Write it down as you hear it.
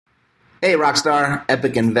Hey, Rockstar,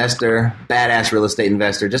 epic investor, badass real estate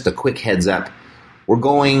investor, just a quick heads up. We're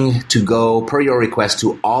going to go, per your request,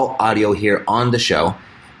 to all audio here on the show.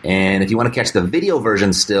 And if you want to catch the video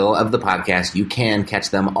version still of the podcast, you can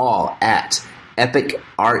catch them all at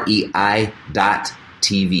epicrei.tv.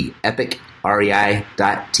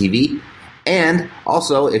 epicrei.tv. And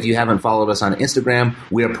also, if you haven't followed us on Instagram,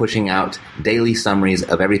 we are pushing out daily summaries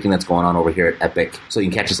of everything that's going on over here at Epic. So you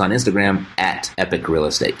can catch us on Instagram at Epic Real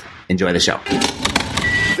Estate. Enjoy the show.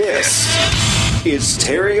 This is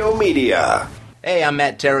Terrio Media. Hey, I'm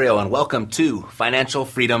Matt Terrio, and welcome to Financial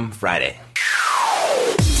Freedom Friday.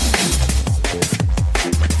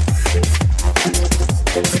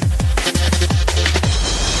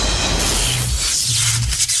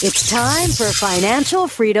 It's time for Financial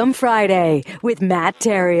Freedom Friday with Matt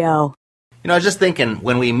Terrio. You know, I was just thinking,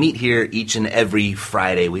 when we meet here each and every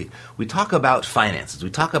Friday, we talk about finances, we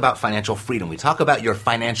talk about financial freedom, we talk about your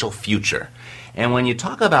financial future. And when you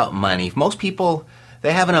talk about money, most people,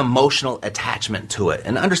 they have an emotional attachment to it,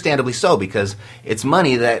 and understandably so, because it's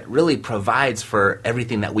money that really provides for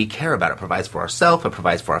everything that we care about. It provides for ourselves, it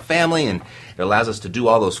provides for our family, and it allows us to do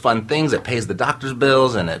all those fun things. It pays the doctor's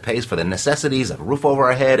bills, and it pays for the necessities, a roof over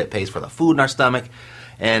our head, it pays for the food in our stomach.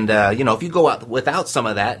 And, if you go out without some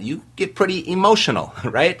of that, you get pretty emotional,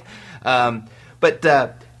 right?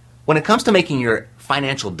 But when it comes to making your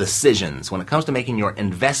financial decisions, when it comes to making your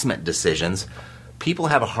investment decisions, people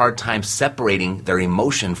have a hard time separating their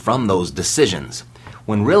emotion from those decisions,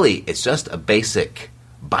 when really it's just a basic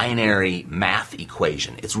binary math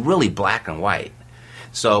equation. It's really black and white.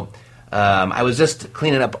 So I was just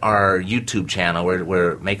cleaning up our YouTube channel.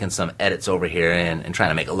 We're making some edits over here and trying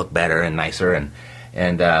to make it look better and nicer.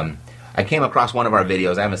 And I came across one of our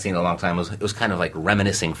videos. I haven't seen it in a long time. It was kind of like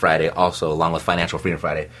Reminiscing Friday also, along with Financial Freedom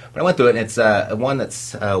Friday. But I went through it, and it's one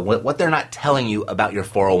that's what they're not telling you about your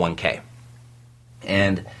 401k.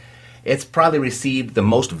 And it's probably received the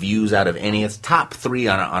most views out of any. It's top 3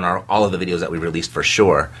 on all of the videos that we released for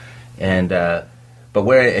sure. And but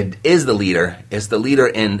where it is the leader, it's the leader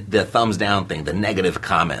in the thumbs down thing, the negative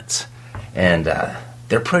comments. And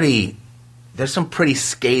there's some pretty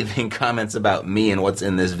scathing comments about me and what's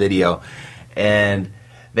in this video. And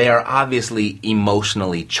they are obviously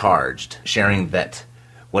emotionally charged, sharing that,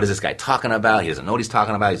 what is this guy talking about? He doesn't know what he's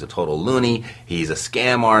talking about. He's a total loony. He's a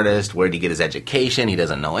scam artist. Where did he get his education? He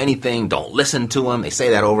doesn't know anything. Don't listen to him. They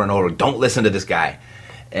say that over and over. Don't listen to this guy.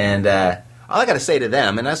 And all I got to say to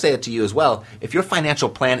them, and I say it to you as well, if your financial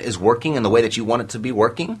plan is working in the way that you want it to be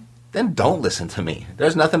working, then don't listen to me.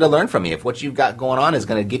 There's nothing to learn from me. If what you've got going on is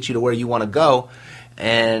going to get you to where you want to go,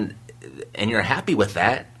 and you're happy with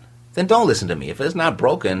that, then don't listen to me. If it's not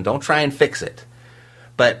broken, don't try and fix it.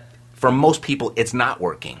 But for most people, it's not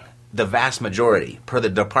working. The vast majority, per the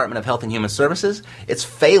Department of Health and Human Services, it's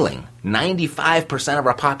failing 95% of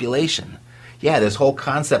our population. Yeah, this whole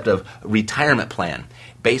concept of retirement plan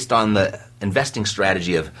based on the investing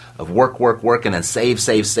strategy of work, and then save,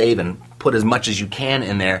 and put as much as you can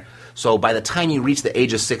in there. So by the time you reach the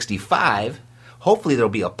age of 65, hopefully there'll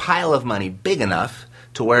be a pile of money big enough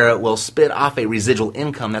to where it will spit off a residual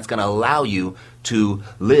income that's going to allow you to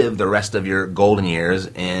live the rest of your golden years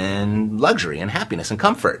in luxury and happiness and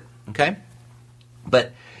comfort, okay?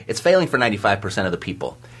 But it's failing for 95% of the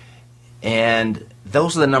people. And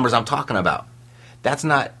those are the numbers I'm talking about. That's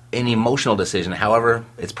not an emotional decision. However,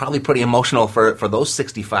 it's probably pretty emotional for those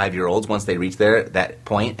 65-year-olds once they reach that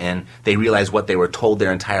point and they realize what they were told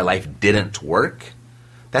their entire life didn't work.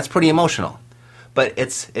 That's pretty emotional. But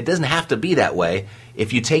it doesn't have to be that way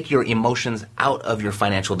if you take your emotions out of your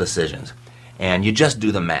financial decisions and you just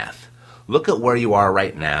do the math. Look at where you are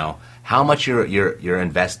right now, how much you're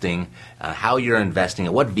investing, how you're investing,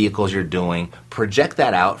 and what vehicles you're doing. Project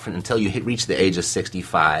that out until you reach the age of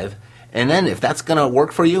 65. And then if that's going to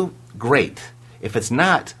work for you, great. If it's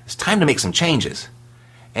not, it's time to make some changes.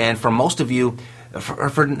 And for most of you,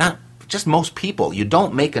 for not just most people, you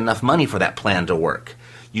don't make enough money for that plan to work.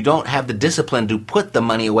 You don't have the discipline to put the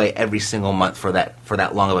money away every single month for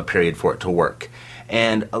that long of a period for it to work.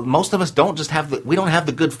 And most of us don't have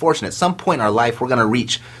the good fortune. At some point in our life, we're going to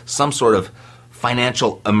reach some sort of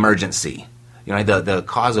financial emergency. You know, the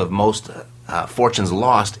cause of most fortunes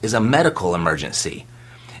lost is a medical emergency.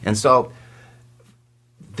 And so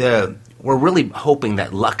we're really hoping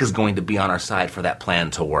that luck is going to be on our side for that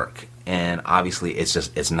plan to work. And obviously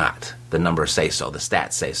it's not. The numbers say so. The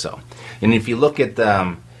stats say so. And if you look at,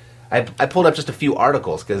 I pulled up just a few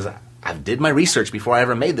articles because I did my research before I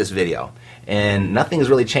ever made this video. And nothing has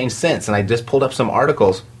really changed since. And I just pulled up some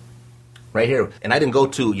articles right here. And I didn't go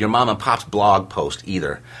to your mom and pop's blog post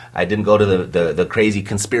either. I didn't go to the crazy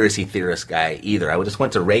conspiracy theorist guy either. I just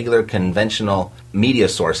went to regular conventional media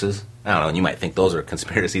sources. I don't know, and you might think those are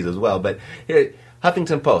conspiracies as well. But here,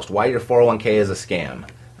 Huffington Post, why your 401k is a scam.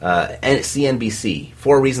 CNBC,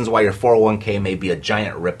 4 reasons why your 401k may be a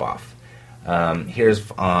giant ripoff. Here's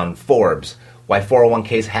on Forbes, why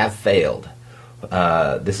 401ks have failed.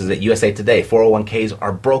 This is at USA Today. 401ks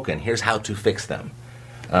are broken. Here's how to fix them.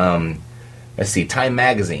 Let's see. Time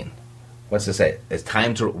Magazine. What's this say?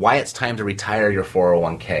 Why it's time to retire your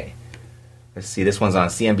 401k. Let's see. This one's on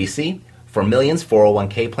CNBC. For millions,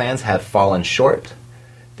 401k plans have fallen short.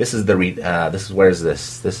 This is where's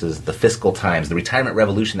this? This is the Fiscal Times. The retirement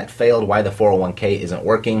revolution that failed. Why the 401k isn't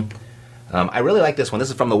working. I really like this one. This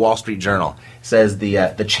is from the Wall Street Journal. It says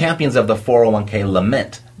the champions of the 401k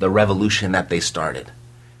lament the revolution that they started.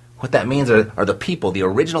 What that means are the people, the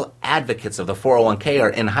original advocates of the 401k are,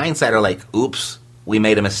 in hindsight, are like, oops, we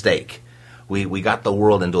made a mistake. We got the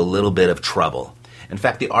world into a little bit of trouble. In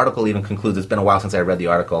fact, the article even concludes, it's been a while since I read the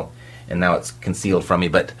article, and now it's concealed from me,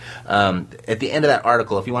 but at the end of that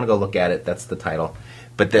article, if you want to go look at it, that's the title.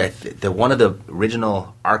 But the one of the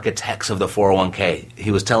original architects of the 401k,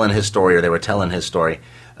 he was telling his story, or they were telling his story,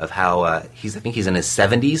 of how I think he's in his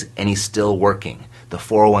 70s, and he's still working. The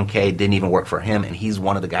 401k didn't even work for him, and he's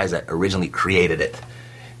one of the guys that originally created it.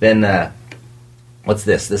 Then, what's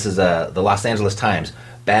this? This is the Los Angeles Times.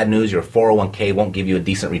 Bad news, your 401k won't give you a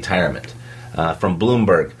decent retirement. From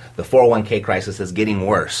Bloomberg, the 401k crisis is getting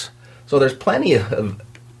worse. So there's plenty of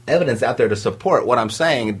evidence out there to support what I'm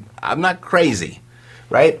saying. I'm not crazy,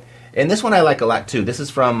 right? And this one I like a lot too. This is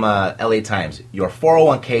from LA Times. Your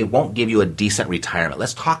 401k won't give you a decent retirement.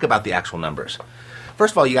 Let's talk about the actual numbers.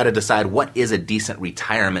 First of all, you got to decide what is a decent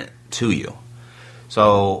retirement to you.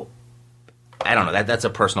 So, I don't know. That's a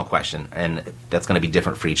personal question, and that's going to be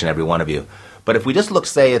different for each and every one of you. But if we just look,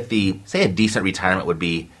 say a decent retirement would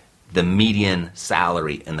be the median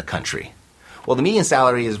salary in the country. Well, the median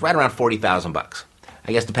salary is right around $40,000.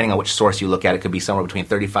 I guess depending on which source you look at, it could be somewhere between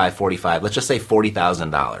 $35,000, $45,000. Let's just say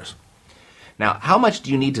 $40,000. Now, how much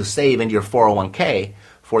do you need to save into your 401k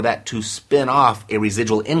for that to spin off a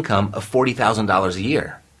residual income of $40,000 a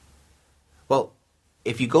year? Well,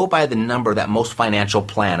 if you go by the number that most financial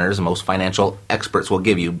planners, most financial experts will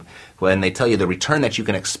give you when they tell you the return that you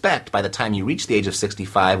can expect by the time you reach the age of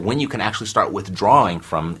 65, when you can actually start withdrawing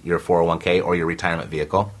from your 401k or your retirement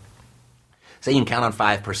vehicle, say you can count on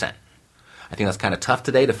 5%. I think that's kind of tough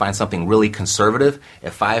today to find something really conservative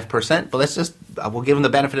at 5%, but we'll give them the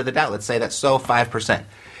benefit of the doubt. Let's say that's 5%.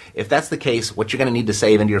 If that's the case, what you're going to need to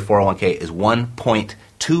save into your 401k is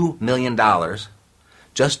 $1.2 million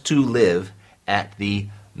just to live at the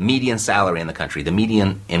median salary in the country, the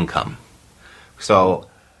median income. So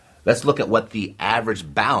let's look at what the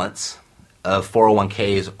average balance of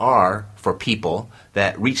 401ks are for people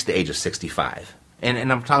that reach the age of 65.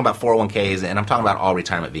 And I'm talking about 401ks, and I'm talking about all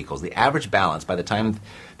retirement vehicles. The average balance by the time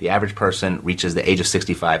the average person reaches the age of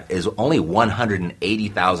 65 is only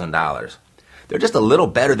 $180,000. They're just a little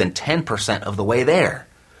better than 10% of the way there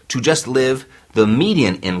to just live the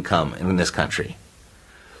median income in this country.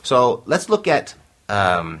 So let's look at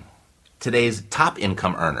today's top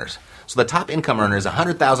income earners. So the top income earner is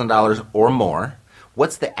 $100,000 or more.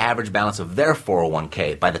 What's the average balance of their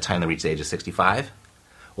 401k by the time they reach the age of 65?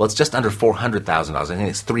 Well, it's just under $400,000. I think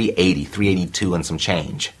it's $382 and some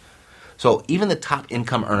change. So even the top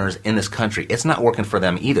income earners in this country, it's not working for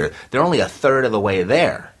them either. They're only a third of the way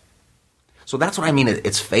there. So that's what I mean.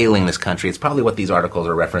 It's failing this country. It's probably what these articles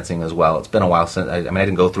are referencing as well. It's been a while since, I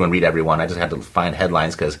didn't go through and read every one. I just had to find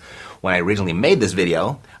headlines because when I originally made this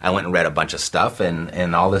video, I went and read a bunch of stuff,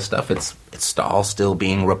 and all this stuff, it's all still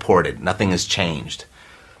being reported. Nothing has changed.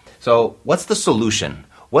 So what's the solution?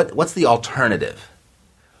 What's the alternative?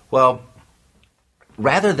 Well,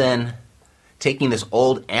 rather than taking this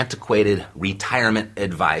old, antiquated retirement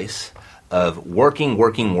advice of working,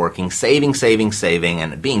 saving,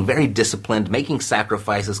 and being very disciplined, making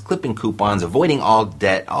sacrifices, clipping coupons, avoiding all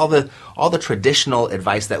debt, all the traditional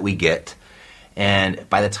advice that we get, and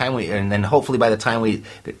then hopefully by the time we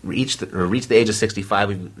reach the age of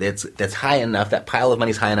 65, that's high enough. That pile of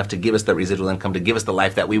money is high enough to give us the residual income, to give us the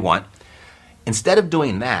life that we want. Instead of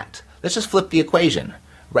doing that, let's just flip the equation.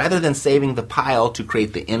 Rather than saving the pile to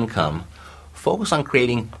create the income, focus on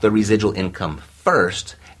creating the residual income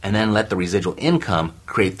first, and then let the residual income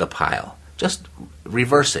create the pile. Just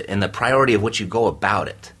reverse it in the priority of which you go about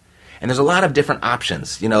it. And there's a lot of different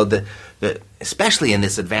options, especially in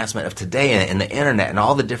this advancement of today and the internet and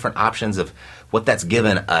all the different options of what that's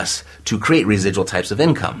given us to create residual types of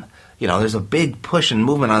income. there's a big push and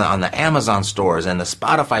movement on the Amazon stores and the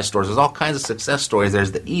Spotify stores. There's all kinds of success stories.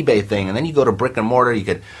 There's the eBay thing. And then you go to brick and mortar. You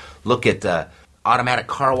could look at automatic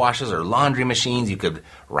car washes or laundry machines. You could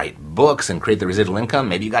write books and create the residual income.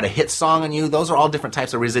 Maybe you got a hit song on you. Those are all different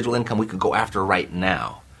types of residual income we could go after right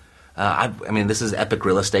now. This is Epic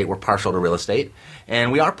Real Estate. We're partial to real estate.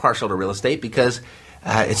 And we are partial to real estate because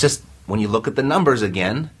it's just, when you look at the numbers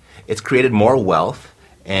again, it's created more wealth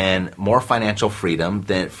and more financial freedom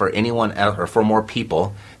than for anyone else, or for more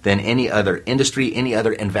people than any other industry, any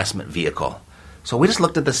other investment vehicle. So we just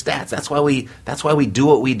looked at the stats. That's why we do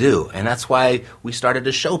what we do, and that's why we started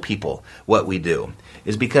to show people what we do.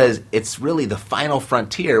 Is because it's really the final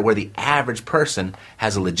frontier where the average person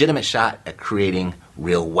has a legitimate shot at creating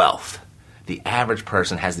real wealth. The average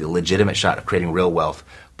person has the legitimate shot of creating real wealth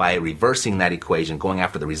by reversing that equation, going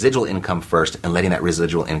after the residual income first and letting that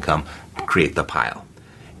residual income create the pile.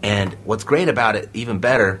 And what's great about it, even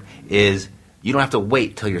better, is you don't have to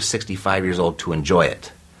wait till you're 65 years old to enjoy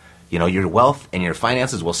it. Your wealth and your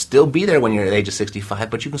finances will still be there when you're at the age of 65,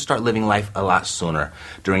 but you can start living life a lot sooner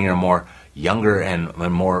during your more younger and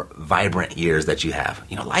more vibrant years that you have.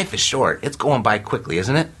 Life is short. It's going by quickly,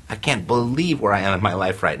 isn't it? I can't believe where I am in my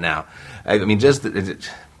life right now. It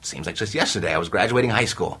seems like just yesterday I was graduating high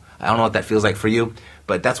school. I don't know what that feels like for you,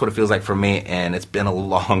 but that's what it feels like for me, and it's been a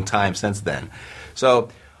long time since then. So,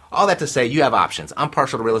 all that to say, you have options. I'm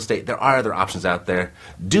partial to real estate. There are other options out there.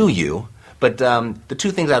 Do you? But the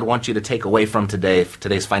two things I'd want you to take away from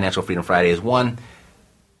today's Financial Freedom Friday is, one,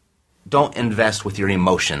 don't invest with your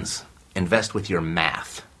emotions. Invest with your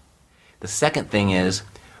math. The second thing is,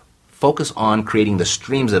 focus on creating the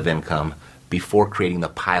streams of income before creating the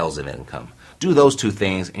piles of income. Do those two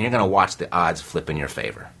things, and you're going to watch the odds flip in your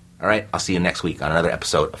favor. All right? I'll see you next week on another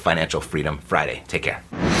episode of Financial Freedom Friday. Take care.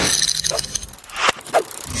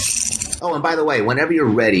 Oh, and by the way, whenever you're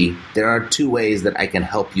ready, there are two ways that I can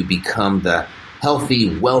help you become the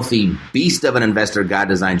healthy, wealthy beast of an investor God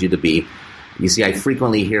designed you to be. You see, I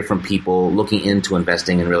frequently hear from people looking into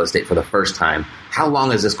investing in real estate for the first time. How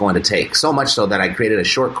long is this going to take? So much so that I created a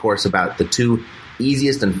short course about the two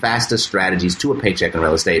easiest and fastest strategies to a paycheck in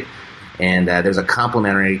real estate. And there's a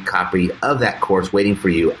complimentary copy of that course waiting for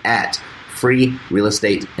you at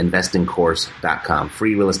freerealestateinvestingcourse.com,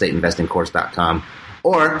 freerealestateinvestingcourse.com.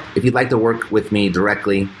 Or if you'd like to work with me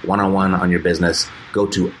directly, one-on-one on your business, go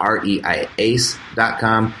to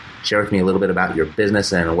reiace.com. Share with me a little bit about your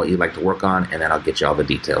business and what you'd like to work on, and then I'll get you all the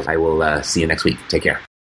details. I will see you next week. Take care.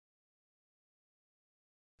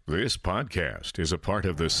 This podcast is a part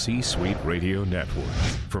of the C-Suite Radio Network.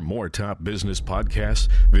 For more top business podcasts,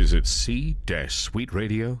 visit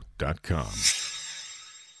c-suiteradio.com.